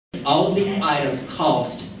all of these items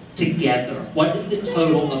cost together? What is the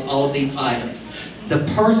total of all of these items? The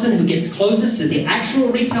person who gets closest to the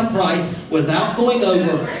actual retail price without going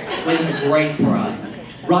over wins a great prize.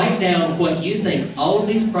 Write down what you think all of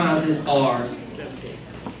these prizes are.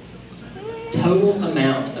 Total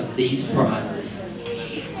amount of these prizes.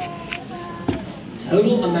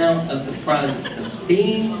 Total amount of the prizes. The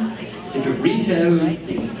beans, the Doritos,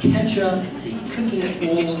 the ketchup, the cooking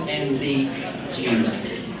oil, and the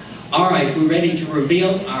juice. All right, we're ready to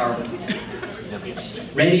reveal our...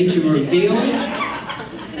 Ready to reveal?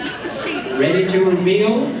 Ready to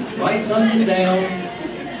reveal? Write something down.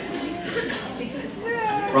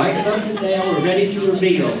 Write something down. We're ready to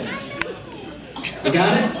reveal. You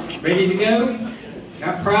got it? Ready to go?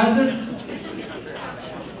 Got prizes?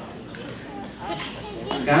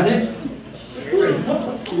 Got it?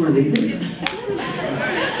 What school are these?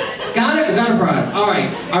 Got it? We got a prize. All right.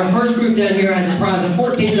 Our first group down here has a prize of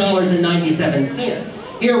 $14.97.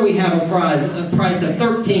 Here we have a price of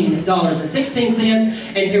 $13.16, and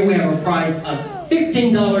here we have a prize of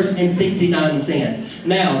 $15.69.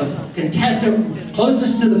 Now, the contestant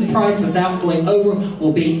closest to the price without going over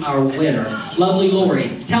will be our winner. Lovely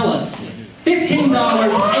Lori, tell us,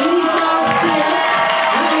 $15.85.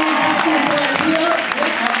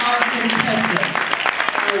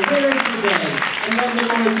 Our winners today. And lovely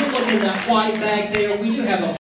Lori, if you look in that white bag there, we do have a